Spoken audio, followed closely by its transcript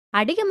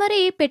అడిగి మరీ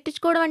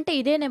పెట్టించుకోవడం అంటే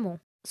ఇదేనేమో!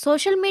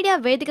 సోషల్ మీడియా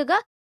వేదికగా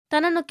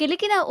తనను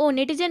కెలికిన ఓ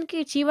నెటిజన్‌కి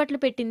చీవట్లు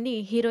పెట్టింది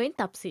హీరోయిన్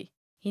తాప్సీ.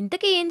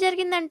 ఇంతకీ ఏం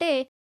జరిగిందంటే,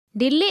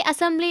 ఢిల్లీ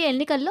అసెంబ్లీ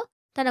ఎన్నికల్లో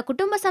తన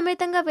కుటుంబ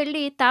సమేతంగా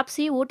వెళ్లి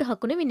తాప్సీ ఓటు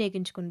హక్కుని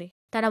వినియోగించుకుంది.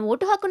 తన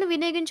ఓటు హక్కును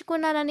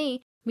వినియోగించుకున్నానని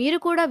మీరు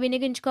కూడా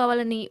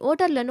వినియోగించుకోవాలని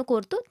ఓటర్లను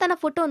కోరుతూ తన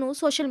ఫోటోను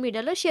సోషల్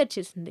మీడియాలో షేర్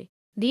చేసింది.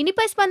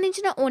 దీనిపై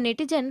స్పందించిన ఓ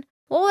నెటిజన్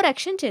ఓవర్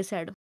యాక్షన్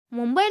చేశాడు.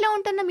 ముంబైలో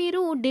ఉంటున్న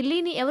మీరు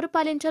ఢిల్లీని ఎవరు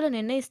పాలించాలో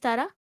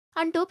నిర్ణయిస్తారా?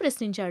 అంటూ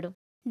ప్రశ్నించాడు.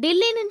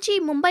 ఢిల్లీ నుంచి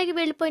ముంబైకి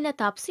వెళ్లిపోయిన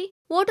తాప్సీ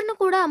ఓటును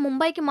కూడా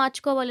ముంబైకి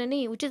మార్చుకోవాలని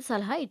ఉచిత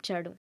సలహా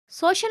ఇచ్చాడు.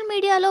 సోషల్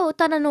మీడియాలో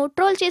తనను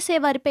ట్రోల్ చేసే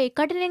వారిపై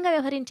కఠినంగా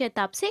వ్యవహరించే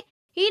తాప్సీ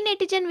ఈ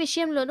నెటిజన్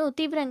విషయంలోనూ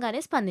తీవ్రంగానే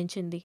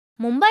స్పందించింది.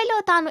 ముంబైలో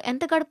తాను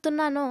ఎంత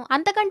గడుపుతున్నానో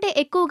అంతకంటే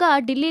ఎక్కువగా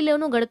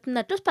ఢిల్లీలోనూ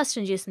గడుపుతున్నట్టు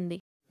స్పష్టం చేసింది.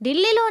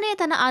 ఢిల్లీలోనే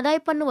తన ఆదాయ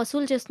పన్ను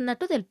వసూలు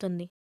చేస్తున్నట్టు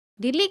తెలుపుతుంది.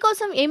 ఢిల్లీ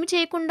కోసం ఏమి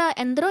చేయకుండా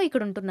ఎందరో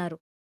ఇక్కడుంటున్నారు.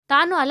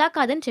 తాను అలా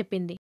కాదని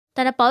చెప్పింది.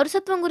 తన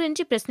పౌరసత్వం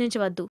గురించి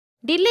ప్రశ్నించవద్దు.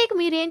 ఢిల్లీకి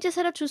మీరేం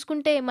చేశారో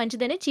చూసుకుంటే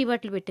మంచిదని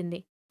చీవాట్లు పెట్టింది.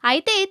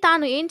 అయితే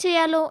తాను ఏం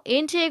చేయాలో,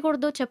 ఏం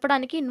చేయకూడదో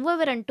చెప్పడానికి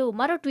నువ్వెవరంటూ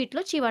మరో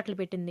ట్వీట్లో చీవాట్లు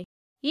పెట్టింది.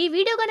 ఈ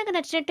వీడియో గనక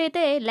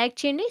నచ్చినట్టయితే లైక్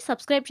చేయండి,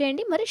 సబ్స్క్రైబ్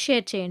చేయండి, మరి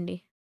షేర్ చేయండి.